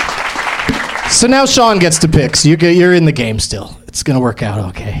 So now Sean gets to pick. So you're in the game still. It's going to work out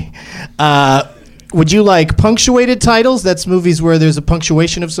okay. Would you like punctuated titles? That's movies where there's a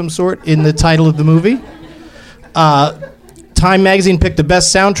punctuation of some sort in the title of the movie. Time Magazine picked the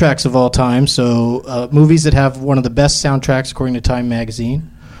best soundtracks of all time, so movies that have one of the best soundtracks according to Time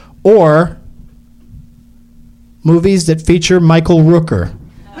Magazine. Or movies that feature Michael Rooker.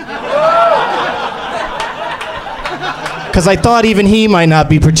 Because I thought even he might not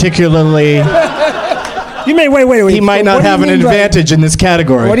be particularly... You mean, wait. He might not have an advantage in this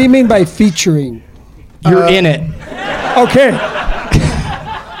category. What do you mean by featuring? You're in it. Okay.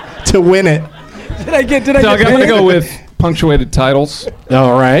 To win it. Did I get I'm going to go with punctuated titles.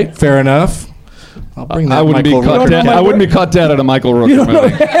 All right, fair enough. I'll bring that I wouldn't be Michael caught Rooker. dead. I wouldn't be caught dead at a Michael Rooker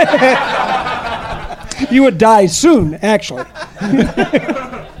movie. You would die soon, actually.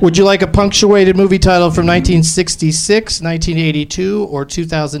 Would you like a punctuated movie title from 1966, 1982, or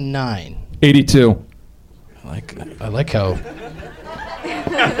 2009? 82. I like how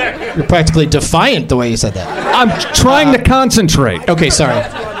you're practically defiant the way you said that. I'm trying to concentrate. Okay, sorry.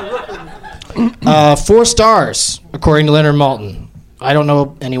 4 stars, according to Leonard Maltin. I don't know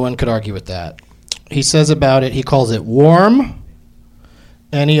if anyone could argue with that. He says about it, he calls it warm,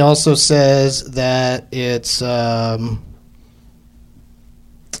 and he also says that it's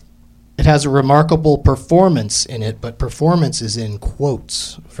It has a remarkable performance in it, but performance is in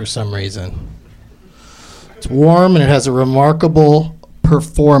quotes for some reason. It's warm and it has a remarkable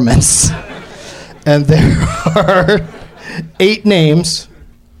performance. And there are 8 names.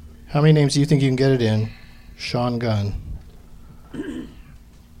 How many names do you think you can get it in? Sean Gunn.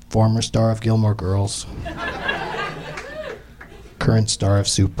 Former star of Gilmore Girls. Current star of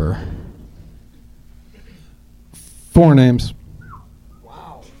Super. 4 names.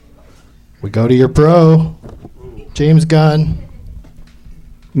 We go to your pro, James Gunn.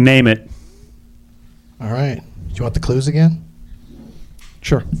 Name it. All right. Do you want the clues again?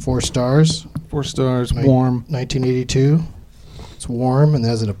 Sure. 4 stars. 4 stars. Warm. 1982. It's warm and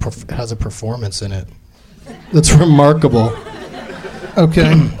has a performance in it. That's remarkable.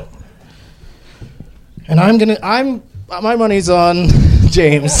 Okay. And my money's on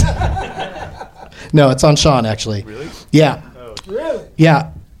James. No, it's on Sean actually. Really? Yeah. Oh. Really?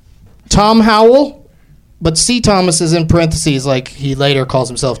 Yeah. Tom Howell, but C. Thomas is in parentheses, like he later calls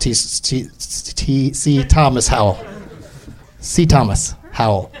himself C. Thomas Howell. C. Thomas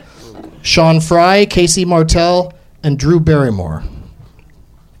Howell. Sean Fry, Casey Martell, and Drew Barrymore.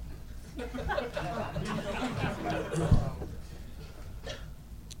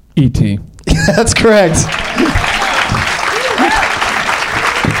 E.T. That's correct.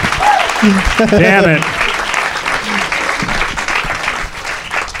 Damn it.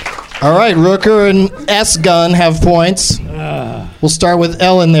 All right, Rooker and S. Gunn have points. We'll start with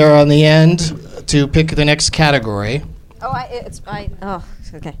Ellen there on the end to pick the next category.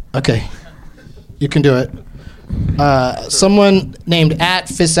 Okay. Okay. You can do it. Someone named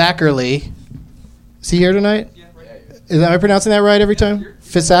 @Fissackerly. Is he here tonight? Am I pronouncing that right every time?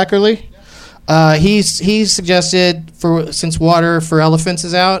 Fissackerly? He suggested, since Water for Elephants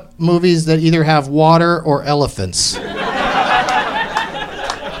is out, movies that either have water or elephants.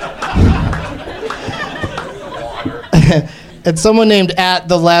 And someone named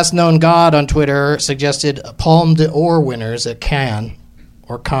 @TheLastKnownGod on Twitter suggested Palme d'Or winners at Cannes,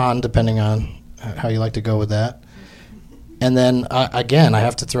 or Cannes, depending on how you like to go with that. And then, again, I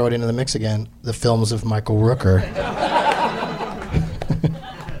have to throw it into the mix again, the films of Michael Rooker.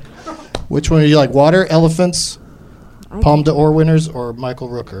 Which one do you like, water, elephants, Palme d'Or winners, or Michael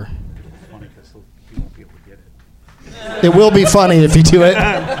Rooker? It will be funny if you do it.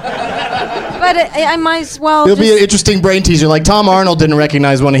 But I might as well. It'll be an interesting brain teaser. Like Tom Arnold didn't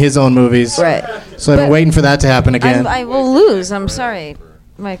recognize one of his own movies. Right. So I've been waiting for that to happen again. I will lose. I'm sorry,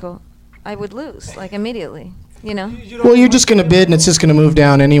 Michael. I would lose, like, immediately. You know? Well, you're just going to bid, and it's just going to move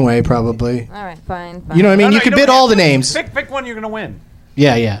down anyway, probably. All right, fine. You know what I mean? You could bid all the names. Pick one you're going to win.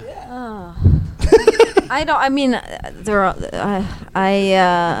 Yeah. Oh. I don't. I mean, there are. I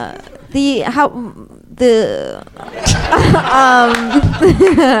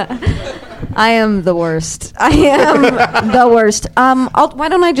am the worst. I am the worst. Why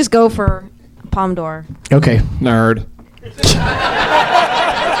don't I just go for Palme d'Or? Okay. Nerd.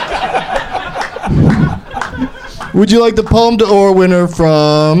 Would you like the Palme d'Or winner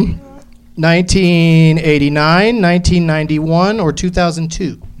from 1989, 1991, or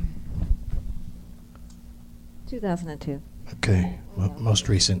 2002? 2002. Okay. Well, most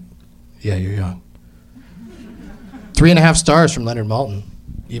recent. Yeah, you're young. 3.5 stars from Leonard Maltin,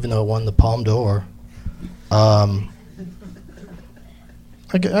 even though it won the Palme d'Or. I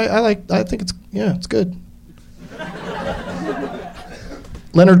think it's good.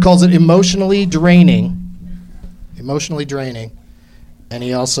 Leonard calls it emotionally draining. Emotionally draining. And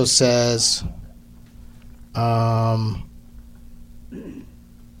he also says the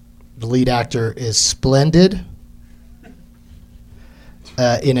lead actor is splendid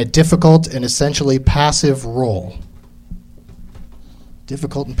in a difficult and essentially passive role.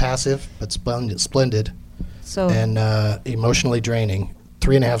 Difficult and passive, but splendid. So and emotionally draining.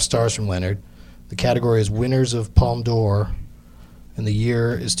 3.5 stars from Leonard. The category is winners of Palme d'Or, and the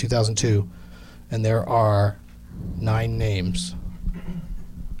year is 2002. And there are 9 names.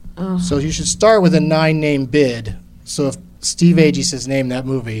 Oh. So you should start with a 9-name bid. So if Steve Agee says name that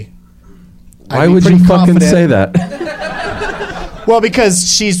movie, why would you fucking say that? Well,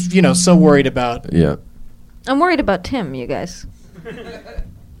 because she's so worried about. Yeah. I'm worried about Tim, you guys. Yeah,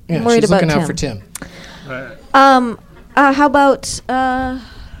 I'm worried she's about looking Tim. out for Tim. How about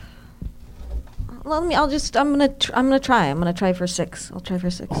I'm gonna try. I'm gonna try for 6. I'll try for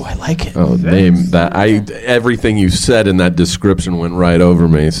 6. Oh, I like it. Oh, name that. Everything you said in that description went right over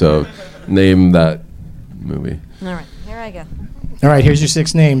me. So, name that movie. All right, here I go. All right, here's your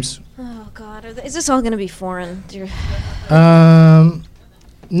 6 names. Oh God, is this all gonna be foreign?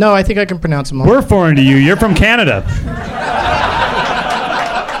 No, I think I can pronounce them all. We're foreign to you. You're from Canada.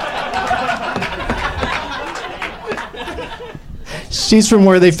 She's from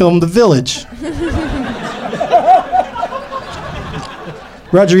where they filmed The Village.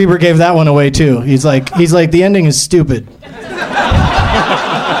 Roger Ebert gave that one away too. He's like, the ending is stupid.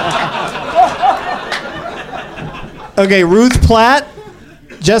 Okay, Ruth Platt,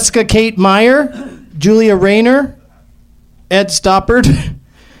 Jessica Kate Meyer, Julia Rayner, Ed Stoppard,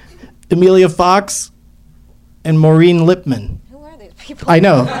 Amelia Fox, and Maureen Lipman. Who are these people? I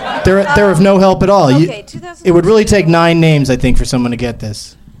know. They're of no help at all. Okay, It would really take 9 names, I think, for someone to get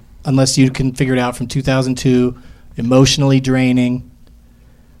this. Unless you can figure it out from 2002, emotionally draining.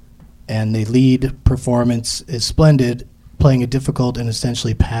 And the lead performance is splendid, playing a difficult and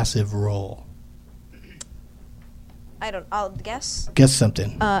essentially passive role. I'll guess. Guess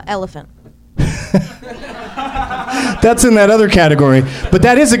something. Elephant. That's in that other category. But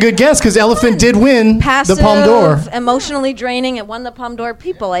that is a good guess, because Elephant did win Passive, the Palme d'Or. emotionally draining. It won the Palme d'Or.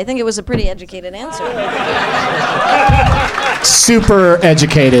 People, I think it was a pretty educated answer. Super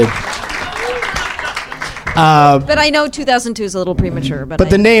educated. But I know 2002 is a little premature. But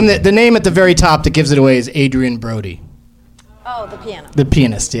the name at the very top that gives it away is Adrian Brody. Oh, the piano. The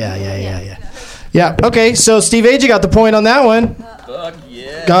pianist, yeah. Yeah, okay, so Steve Agee got the point on that one. Fuck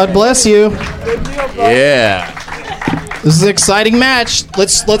yeah. God bless you. Yeah. This is an exciting match.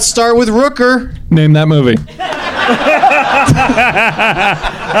 Let's start with Rooker. Name that movie.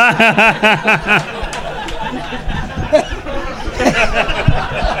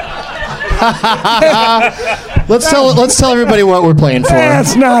 Let's tell everybody what we're playing for.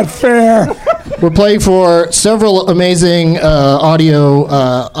 That's not fair. We're playing for several amazing audio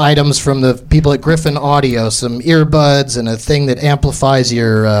items from the people at Griffin Audio. Some earbuds and a thing that amplifies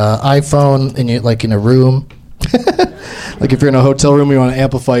your iPhone in a room. Like if you're in a hotel room, you want to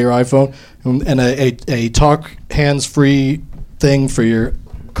amplify your iPhone, and a talk hands-free thing for your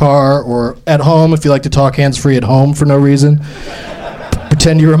car, or at home if you like to talk hands-free at home for no reason.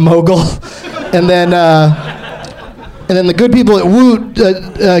 Pretend you're a mogul, and then the good people at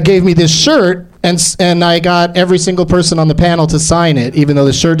Woot gave me this shirt, and I got every single person on the panel to sign it, even though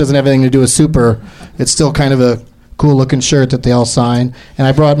the shirt doesn't have anything to do with Super. It's still kind of a cool-looking shirt that they all sign. And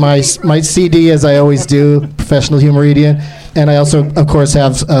I brought my CD, as I always do, Professional Humoridian, and I also, of course,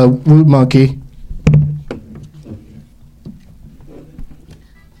 have a Woot Monkey.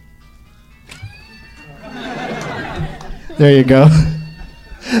 There you go.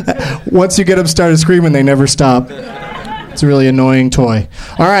 Once you get them started screaming, they never stop. It's a really annoying toy.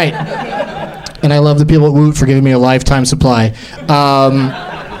 All right. And I love the people at Woot for giving me a lifetime supply.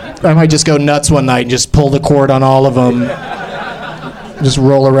 I might just go nuts one night and just pull the cord on all of them. Just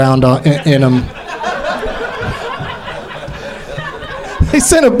roll around in them. They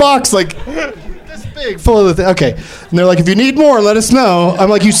sent a box like this big full of the okay. And they're like, if you need more, let us know. I'm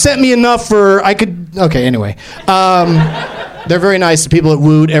like, you sent me enough for I could. Okay, anyway. They're very nice. The people at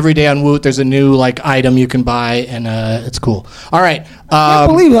Woot, every day on Woot, there's a new item you can buy, and it's cool. All right. I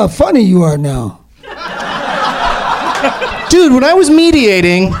can't believe how funny you are now. Dude, when I was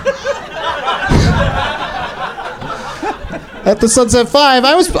mediating at the Sunset 5,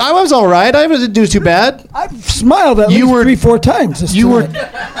 I was all right. I didn't do too bad. I smiled at least 3-4 times.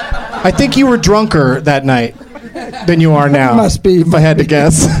 I think you were drunker that night than you are now. Must be. If I had to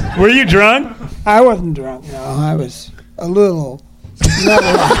guess. Were you drunk? I wasn't drunk. No, I was a little. Not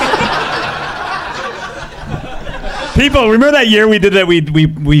a lot. People, remember that year we did that?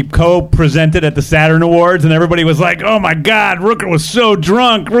 We co-presented at the Saturn Awards, and everybody was like, "Oh my God, Rooker was so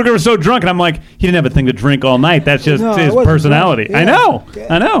drunk! Rooker was so drunk!" And I'm like, "He didn't have a thing to drink all night. That's just his personality." Yeah. I know.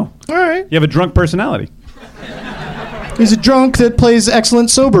 All right. You have a drunk personality. He's a drunk that plays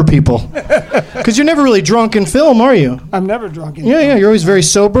excellent sober people. Because you're never really drunk in film, are you? I'm never drunk in film. Yeah. You're always very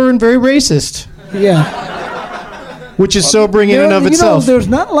sober and very racist. Yeah. Which is sobering in and of itself. There's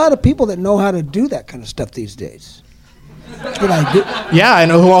not a lot of people that know how to do that kind of stuff these days. Yeah, I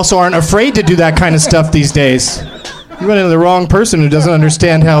know who also aren't afraid to do that kind of stuff these days. You run into the wrong person who doesn't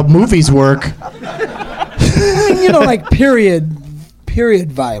understand how movies work. I mean, like period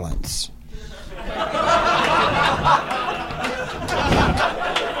violence.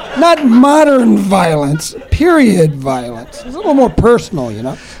 Not modern violence, period violence. It's a little more personal,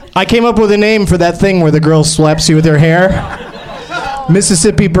 I came up with a name for that thing where the girl slaps you with her hair.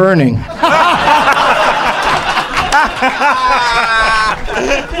 Mississippi Burning.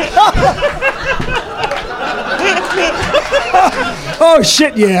 Oh,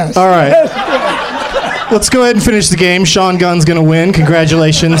 shit, yes. All right. Let's go ahead and finish the game. Sean Gunn's going to win.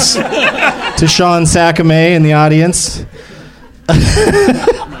 Congratulations to Sean Sakame in the audience.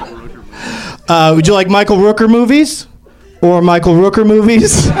 Would you like Michael Rooker movies? Or Michael Rooker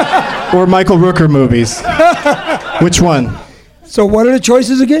movies? Or Michael Rooker movies? Which one? So what are the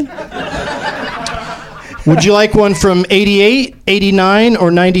choices again? Would you like one from 88, 89, or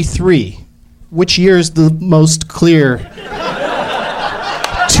 93? Which year is the most clear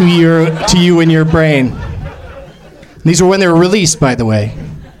to you in your brain? These are when they were released, by the way.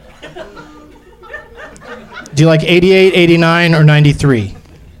 Do you like 88, 89, or 93?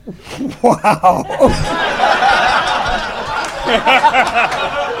 Wow.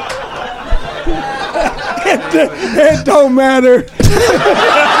 It don't matter.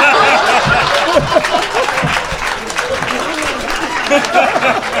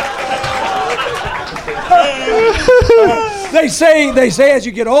 They say as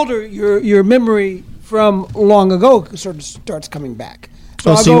you get older, your memory from long ago sort of starts coming back.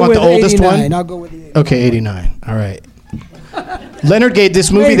 So you want the oldest 89. one? I'll go with the 89. Okay, 89. All right. Leonard gave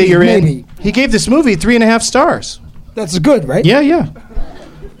this movie that you're in. He gave this movie 3.5 stars. That's good, right? Yeah.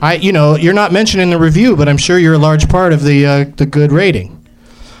 You're not mentioned in the review, but I'm sure you're a large part of the good rating.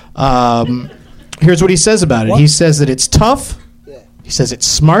 Here's what he says about it. He says that it's tough. Yeah. He says it's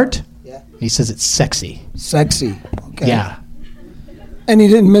smart. Yeah. He says it's sexy. Sexy. Okay. Yeah. And he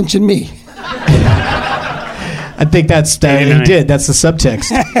didn't mention me. I think that's he did. That's the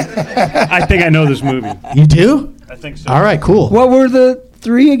subtext. I think I know this movie. You do? I think so. All right, cool. What were the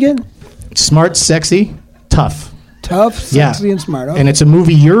three again? Smart, sexy, tough. Tough, sexy, and smart. Okay. And it's a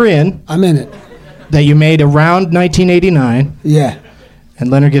movie you're in. I'm in it. That you made around 1989. Yeah.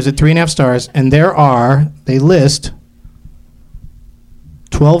 And Leonard gives it 3.5 stars. And they list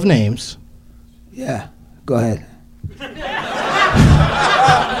 12 names. Yeah. Go ahead.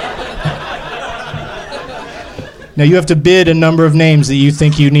 Now you have to bid a number of names that you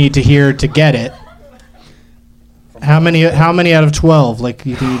think you need to hear to get it. How many out of 12? Like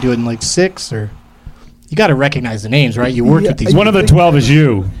you think you're doing like 6 or? You got to recognize the names, right? You worked with these. One of the 12 is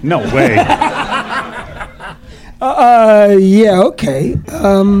you. No way. Yeah. Okay.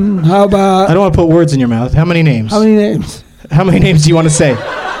 How about? I don't want to put words in your mouth. How many names? How many names? How many names do you want to say?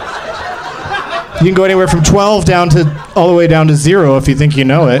 You can go anywhere from 12 all the way down to 0 if you think you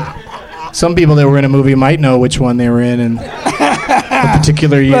know it. Some people that were in a movie might know which one they were in a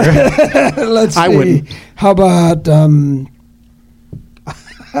particular year. Let's see. I wouldn't. How about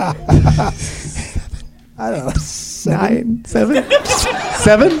I don't know. 9, 7?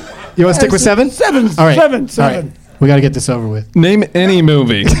 7? You want to stick with 7? 7. All right. 7. All right. We got to get this over with. Name any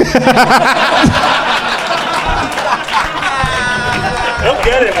movie. He'll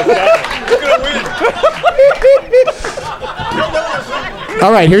get it. You're going to win.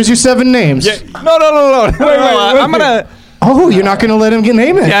 All right, here's your 7 names. Yeah. No. Wait, I'm going to... Oh, you're not going to let him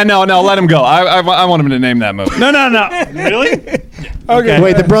name it? Yeah, no, let him go. I want him to name that movie. No. Really? Okay.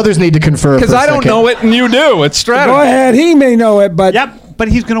 Wait, the brothers need to confer. Because I don't know it and you do. It's strategy. Go ahead. He may know it, but... Yep, but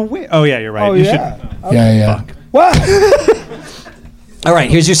he's going to win. Oh, yeah, you're right. Oh, You yeah. should- Okay. Yeah. Fuck. What? All right,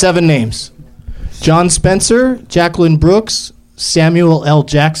 here's your 7 names. John Spencer, Jacqueline Brooks, Samuel L.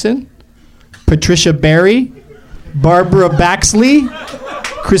 Jackson, Patricia Barry, Barbara Baxley,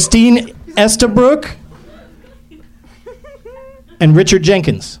 Christine Estabrook, and Richard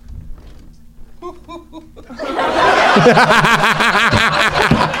Jenkins.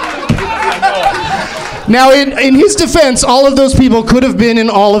 Now, in his defense, all of those people could have been in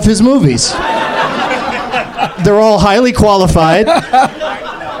all of his movies. They're all highly qualified.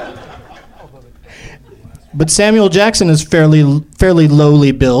 But Samuel Jackson is fairly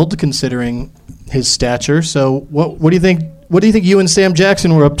lowly build, considering his stature. So, what do you think? What do you think you and Sam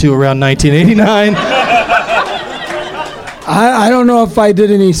Jackson were up to around 1989? I don't know if I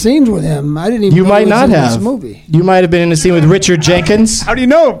did any scenes with him. I didn't even. You know might he was not in have. this movie. You might have been in a scene with Richard Jenkins. How do you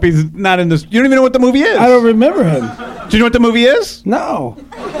know if he's not in this? You don't even know what the movie is. I don't remember him. Do you know what the movie is? No.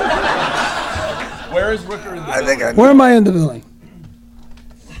 Where is Rooker in the Where am I in the billing?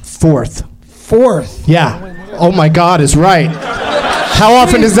 Fourth. Yeah. Oh my God is right. How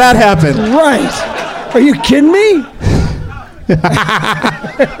often does that happen? Right. Are you kidding me?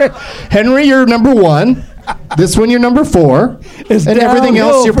 Henry, you're number 1. This one, you're number 4. It's and everything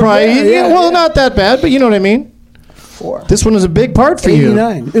downhill else, you're from probably there, yeah. not that bad, but you know what I mean. 4. This one was a big part for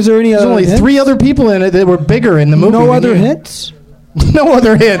 89. you. Is there any There's other only hints? 3 other people in it that were bigger in the movie. No than other you. hints? No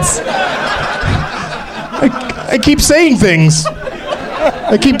other hints. I keep saying things.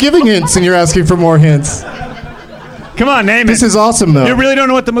 I keep giving hints, and you're asking for more hints. Come on, name it. This is awesome, though. You really don't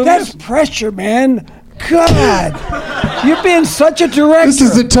know what the movie That's is? pressure, man. God. You're being such a director. This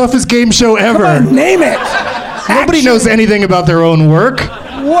is the toughest game show ever. Come on, name it. Nobody knows anything about their own work.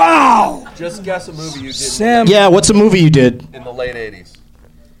 Wow. Just guess a movie you did Sam. Yeah, what's a movie you did? in the late 80s.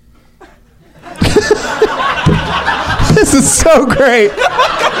 This is so great.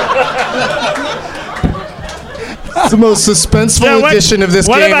 It's the most suspenseful edition of this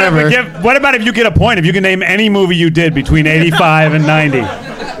game ever. What about if you get a point? If you can name any movie you did between 85 and 90.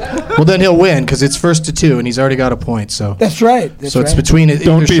 Well, then he'll win because it's first to two, and he's already got a point. So That's right. That's it's right. between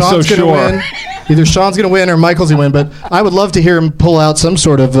Don't be so sure. Either Sean's going to win or Michael's going to win. But I would love to hear him pull out some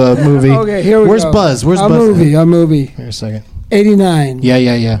sort of movie. Okay, here we Where's go. Buzz? Where's a Buzz? movie. Here a second. 89.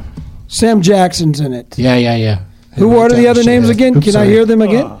 Yeah. Sam Jackson's in it. Yeah. What are the other names again? Oops, Can I sorry. hear them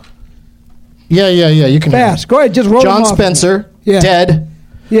again? Yeah. You can. Fast. Go ahead. Just roll John them off. Spencer. Yeah. Dead.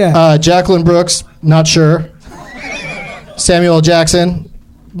 Yeah. Jacqueline Brooks. Not sure. Samuel L. Jackson.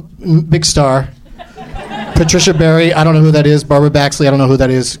 Big star. Patricia Berry, I don't know who that is. Barbara Baxley, I don't know who that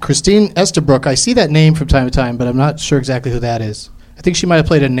is. Christine Estabrook, I see that name from time to time, but I'm not sure exactly who that is. I think she might have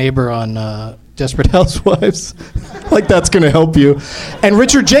played a neighbor on Desperate Housewives. Like that's going to help you. And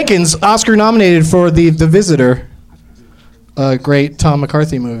Richard Jenkins, Oscar nominated for The Visitor, a great Tom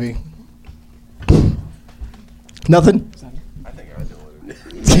McCarthy movie. Nothing?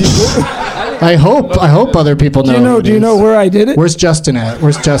 I hope other people know. Do you know where I did it? Where's Justin at?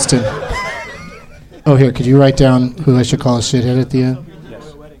 Where's Justin? Oh, here. Could you write down who I should call a shithead at the end?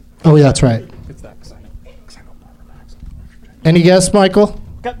 Yes. Oh, yeah, that's right. Any guess, Michael?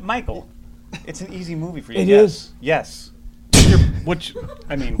 Got Michael. It's an easy movie for you. It is? Yes. Why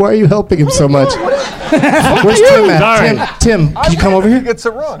are you helping him so much? Where's Tim at? Tim, can you come over here? Gets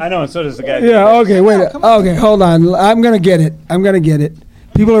it wrong. I know, and so does the guy. Yeah, okay, wait. Okay, hold on. I'm going to get it.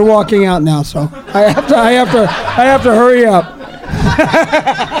 People are walking out now, so I have to hurry up.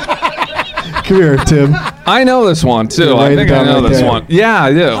 Come here, Tim. I know this one, too. I think I know this one. Yeah,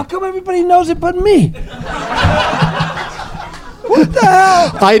 I do. How come everybody knows it but me? What the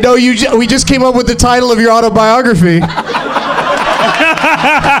hell? I know you. We just came up with the title of your autobiography.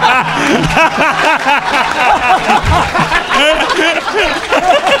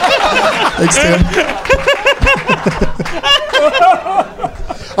 Thanks, Tim.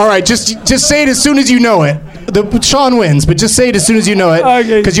 All right, just say it as soon as you know it. Sean wins, but just say it as soon as you know it.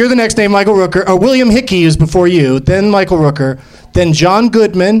 Okay. Because you're the next name, Michael Rooker. Or William Hickey is before you, then Michael Rooker, then John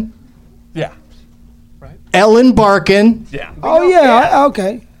Goodman. Yeah. Ellen Barkin. Yeah. Oh, yeah,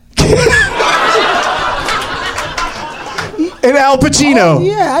 okay. And Al Pacino. Oh,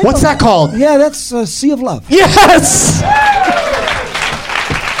 yeah. I What's know that called? Yeah, that's Sea of Love. Yes!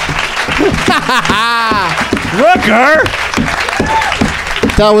 Rooker!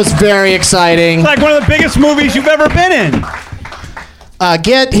 That was very exciting. It's like one of the biggest movies you've ever been in.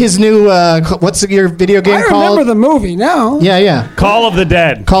 Get his new, what's your video game called? I remember the movie now. Yeah. Call of the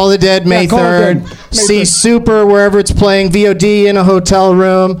Dead. Call of the Dead, May Call of the 3rd. Dead, May See 3rd. Super wherever it's playing, VOD in a hotel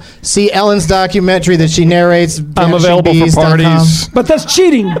room. See Ellen's documentary that she narrates. I'm available for parties. But that's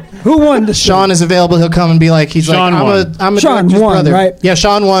cheating. Who won the Sean is available. He'll come and be like, Sean won. I'm a Sean director's won, brother. right? Yeah,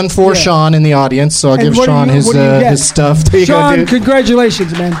 Sean won for Yeah. Sean in the audience, so I'll And give what do Sean you- his what do you get? his stuff. There you go, Sean, dude.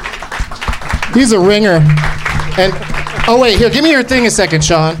 congratulations, man. He's a ringer. And oh wait, here, give me your thing a second,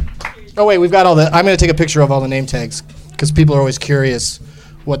 Sean. Oh wait, we've got all the. I'm going to take a picture of all the name tags because people are always curious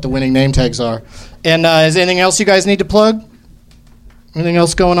what the winning name tags are. And is there anything else you guys need to plug? Anything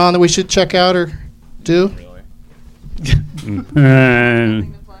else going on that we should check out or do?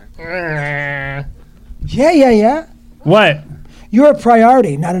 Yeah. What? You're a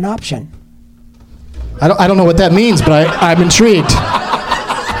priority, not an option. I don't know what that means, but I'm intrigued.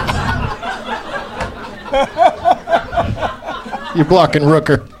 You're blocking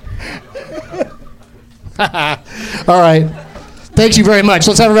Rooker. All right. Thank you very much.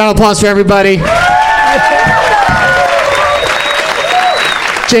 Let's have a round of applause for everybody.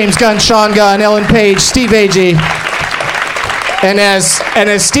 James Gunn, Sean Gunn, Ellen Page, Steve Agee. And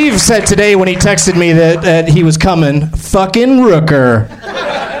as Steve said today when he texted me that he was coming, fucking Rooker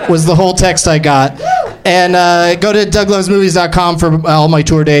was the whole text I got. And go to DougLovesMovies.com for all my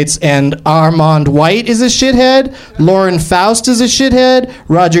tour dates. And Armand White is a shithead. Lauren Faust is a shithead.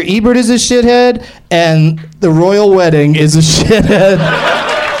 Roger Ebert is a shithead. And The Royal Wedding is a shithead.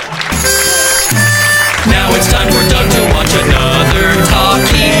 Now it's time for Doug to watch another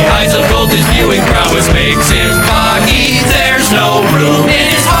talkie. Eyes of gold, his viewing prowess makes him